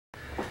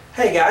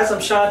Hey guys, I'm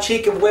Sean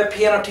Cheek of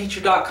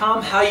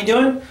WebPianoTeacher.com. How you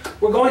doing?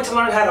 We're going to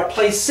learn how to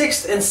play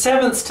sixths and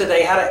sevenths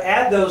today, how to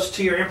add those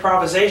to your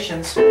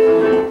improvisations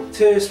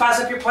to spice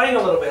up your playing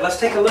a little bit. Let's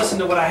take a listen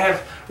to what I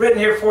have written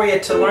here for you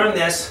to learn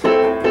this.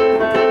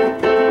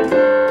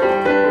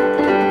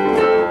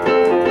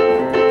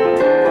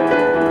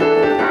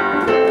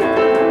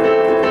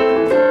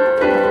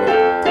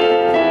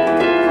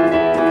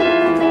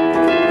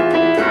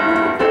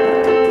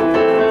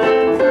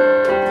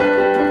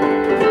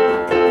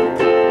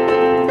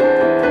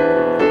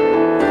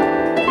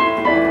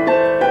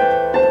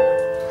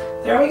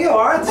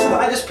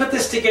 I just put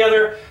this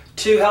together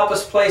to help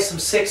us play some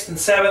sixths and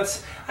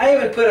sevenths. I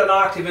even put an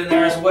octave in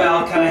there as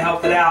well, kind of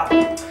helped it out.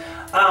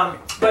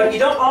 But you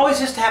don't always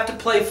just have to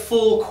play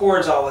full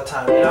chords all the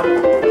time, you know.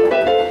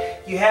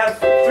 You have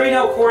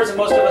 3-note chords and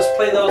most of us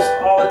play those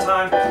all the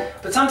time,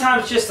 but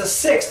sometimes just a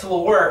sixth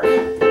will work.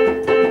 And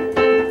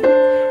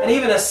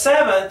even a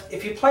seventh,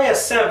 if you play a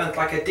seventh,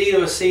 like a D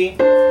to a C, you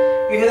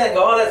hear that and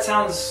go, oh, that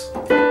sounds,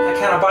 that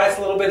kind of bites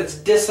a little bit, it's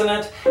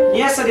dissonant. And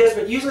yes, it is,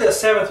 but usually a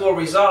seventh will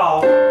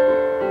resolve.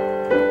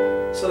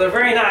 So they're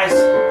very nice.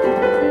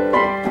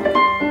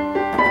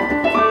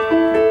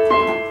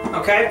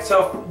 Okay,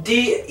 so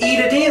E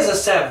to D is a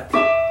seventh.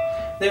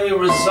 Then we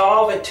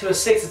resolve it to a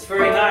sixth. It's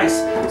very nice.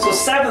 So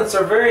sevenths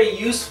are very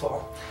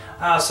useful.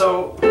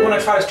 So we want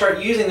to try to start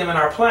using them in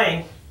our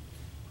playing.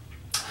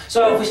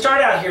 So if we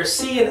start out here,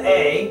 C and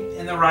A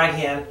in the right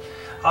hand,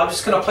 I'm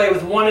just going to play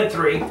with 1 and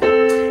 3.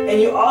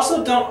 And you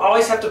also don't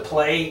always have to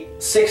play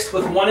sixth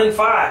with 1 and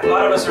 5. A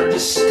lot of us are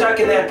just stuck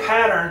in that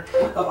pattern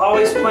of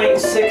always playing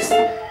sixth.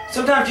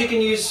 Sometimes you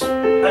can use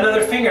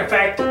another finger. In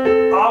fact,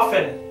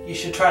 often you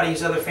should try to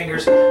use other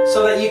fingers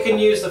so that you can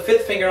use the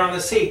 5th finger on the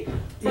C.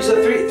 Use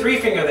a three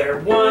finger there.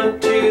 1,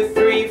 2,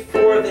 3,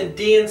 4, then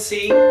D and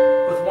C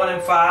with 1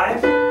 and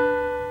 5.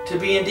 To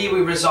B and D, we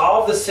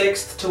resolve the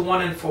 6th to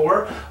 1 and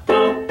 4.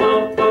 Bum,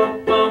 bum,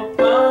 bum, bum,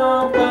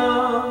 bum,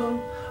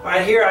 bum.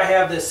 Alright, here I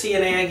have the C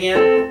and A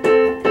again.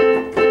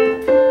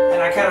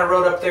 And I kind of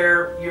wrote up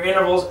there your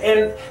intervals.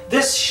 And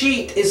this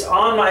sheet is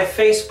on my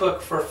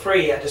Facebook for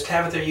free. I just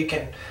have it there. You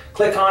can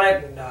click on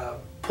it and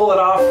pull it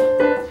off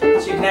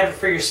so you can have it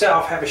for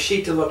yourself, have a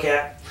sheet to look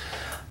at.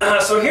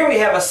 So here we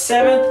have a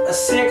 7th, a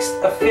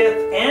 6th, a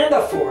 5th, and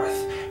a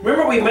 4th.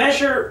 Remember, we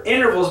measure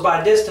intervals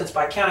by distance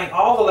by counting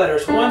all the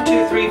letters. 1,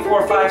 2, 3,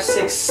 4, 5,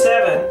 6,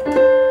 7.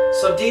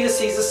 So D to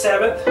C is a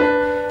 7th,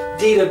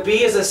 D to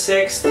B is a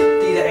 6th,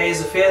 D to A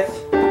is a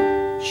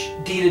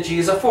 5th, D to G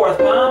is a 4th.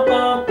 Bum,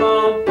 bum,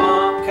 bum,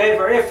 bum. Okay,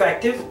 very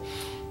effective.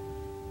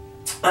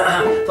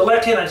 The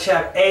left hand I just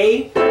have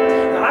A.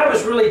 Now I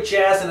was really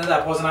jazzing it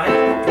up, wasn't I?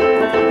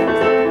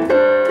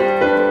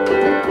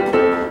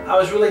 I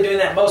was really doing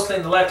that mostly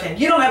in the left hand.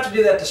 You don't have to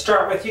do that to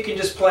start with. You can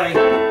just play, you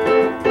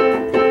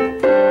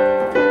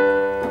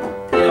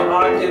know,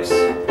 octaves.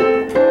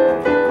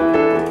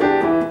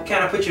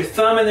 Kind of put your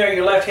thumb in there,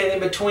 your left hand in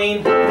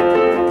between.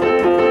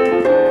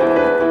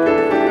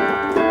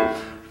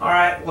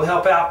 Alright, will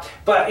help out.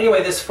 But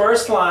anyway, this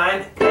first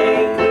line,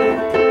 A,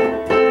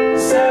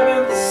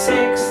 7th,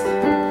 6th,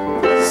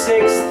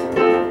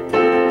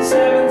 6th,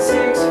 7,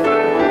 6, 5.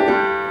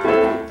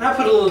 And I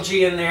put a little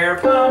G in there.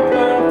 Bum,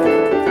 bum.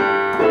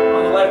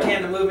 On the left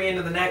hand to move me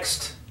into the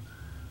next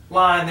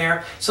line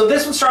there. So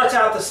this one starts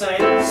out the same.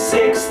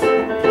 6th,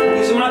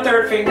 using my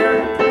 3rd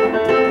finger.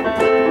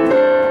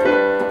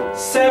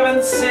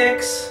 7,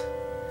 6.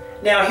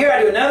 Now here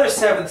I do another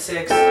 7,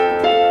 6.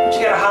 But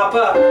you gotta hop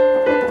up.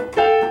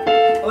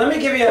 Well, let me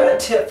give you a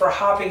tip for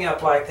hopping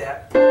up like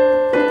that.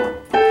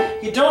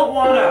 You don't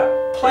want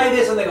to play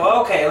this and then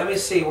go, okay, let me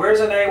see, where's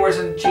an A, where's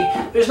a G?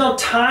 There's no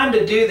time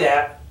to do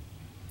that.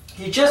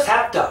 You just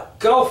have to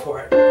go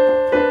for it.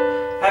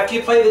 After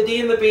you play the D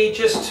and the B,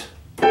 just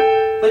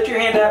lift your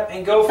hand up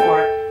and go for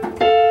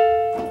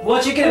it.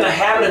 Once you get in the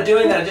habit of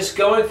doing that and just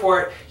going for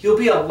it, you'll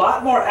be a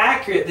lot more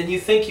accurate than you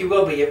think you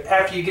will be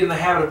after you get in the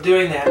habit of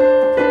doing that.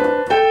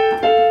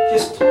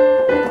 Just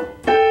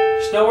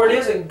know where it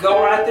is and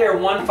go right there.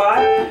 1,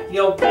 5.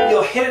 You'll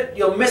hit it.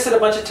 You'll miss it a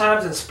bunch of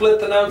times and split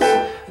the notes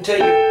until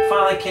you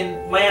finally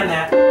can land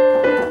that.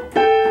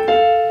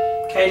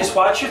 Okay, just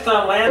watch your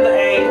thumb land the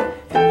A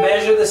and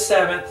measure the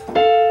 7th.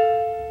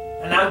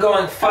 And I'm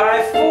going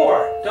 5,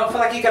 4. Don't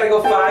feel like you got to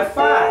go 5,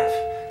 5.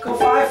 Go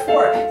 5,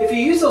 4. If you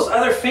use those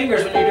other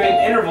fingers when you're doing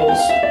intervals,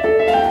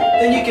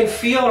 then you can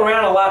feel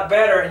around a lot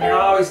better and you're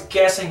not always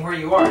guessing where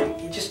you are.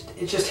 It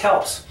just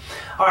helps.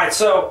 Alright,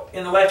 so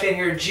in the left hand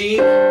here, G,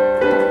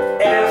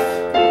 F.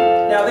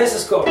 Now this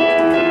is cool.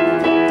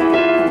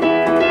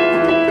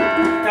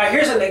 Now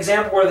here's an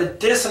example where the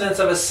dissonance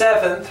of a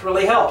 7th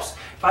really helps.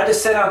 If I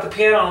just sat down at the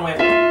piano and went,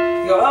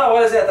 you go, oh,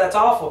 what is that? That's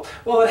awful.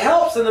 Well, it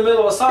helps in the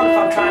middle of a song if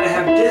I'm trying to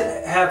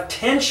have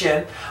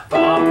tension.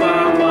 Bum,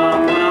 bum,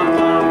 bum,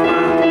 bum, bum,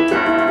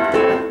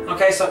 bum.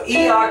 Okay, so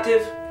E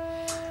octave.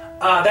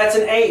 That's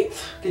an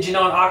 8th. Did you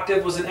know an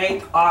octave was an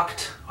 8th?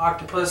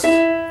 Octopus.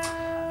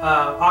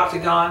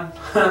 Octagon.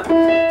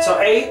 So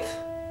 8th,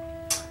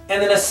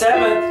 and then a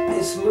 7th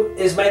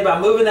is made by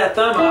moving that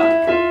thumb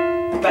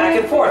up, back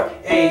and forth.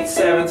 8th,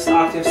 7th,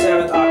 octave,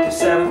 7th, octave,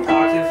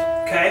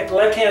 The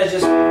left hand is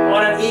just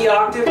on an E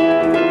octave.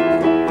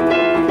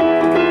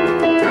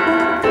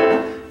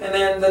 And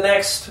then the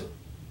next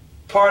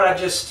part I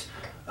just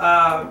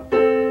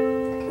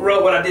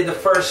wrote what I did the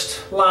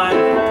first line.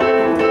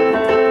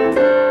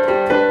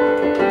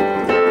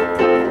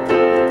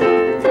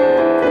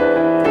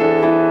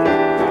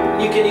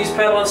 You can use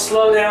pedal and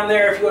slow down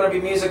there if you want to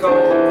be musical.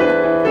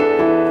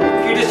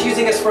 If you're just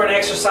using this for an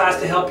exercise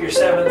to help your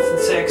 7th and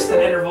 6th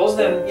and intervals,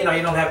 then you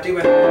don't have to.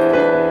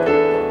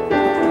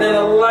 And then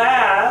at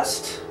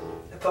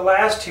the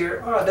last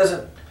here, oh, it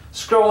doesn't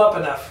scroll up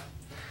enough.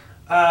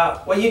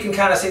 Well, you can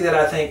kind of see that,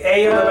 I think.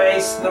 A on the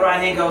bass, and the right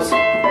hand goes.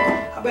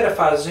 I bet if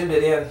I zoomed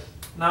it in.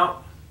 No,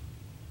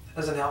 it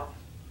doesn't help.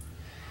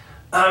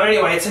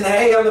 Anyway, it's an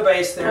A on the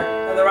bass there,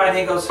 and the right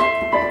hand goes.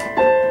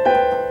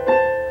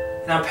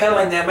 And I'm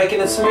pedaling that, making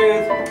it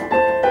smooth.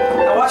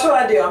 Now watch what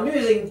I do. I'm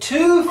using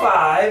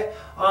 2-5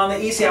 on the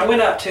EC. I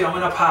went up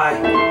high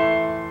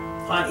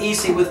on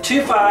EC with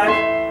 2-5,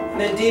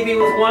 and then DB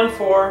with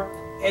 1-4,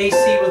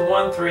 AC with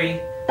 1-3,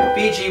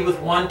 BG with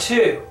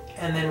 1-2,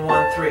 and then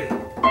 1-3.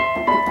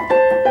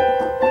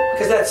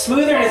 Because that's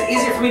smoother and it's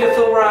easier for me to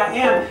feel where I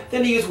am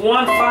than to use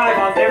 1-5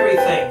 on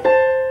everything.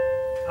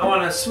 I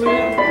want to smooth,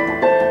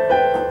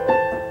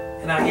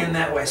 and I end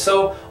that way.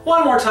 So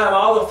one more time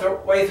all the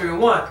way through.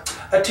 1,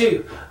 a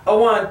 2, a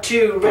 1,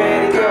 2,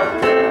 ready,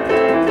 go.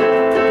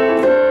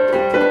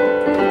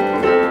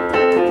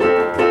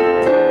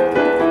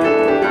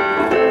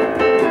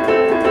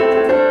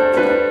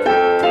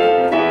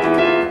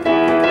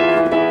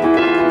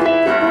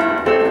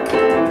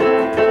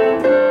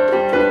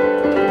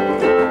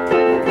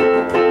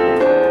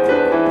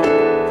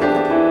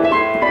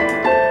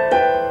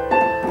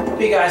 Hope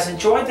you guys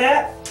enjoyed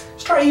that.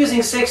 Start using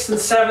 6ths and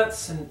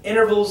 7ths and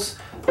intervals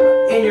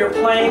in your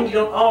playing. You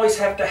don't always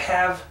have to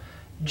have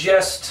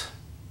just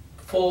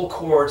full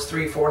chords,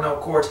 3-4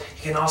 note chords.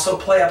 You can also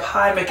play up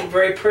high, make it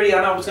very pretty.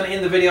 I know I was going to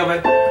end the video,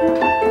 but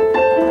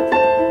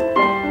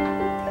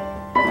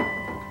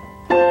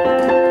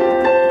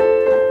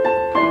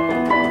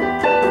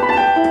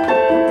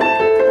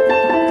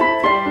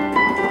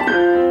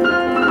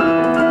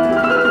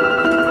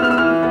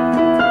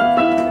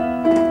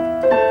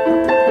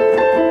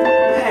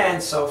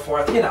and so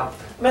forth.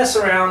 Mess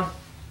around.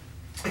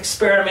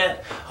 Experiment.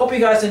 Hope you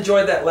guys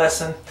enjoyed that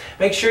lesson.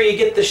 Make sure you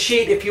get the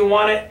sheet if you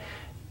want it.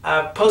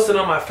 Post it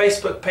on my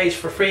Facebook page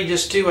for free.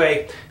 Just do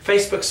a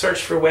Facebook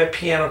search for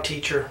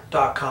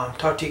webpianoteacher.com.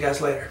 Talk to you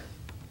guys later.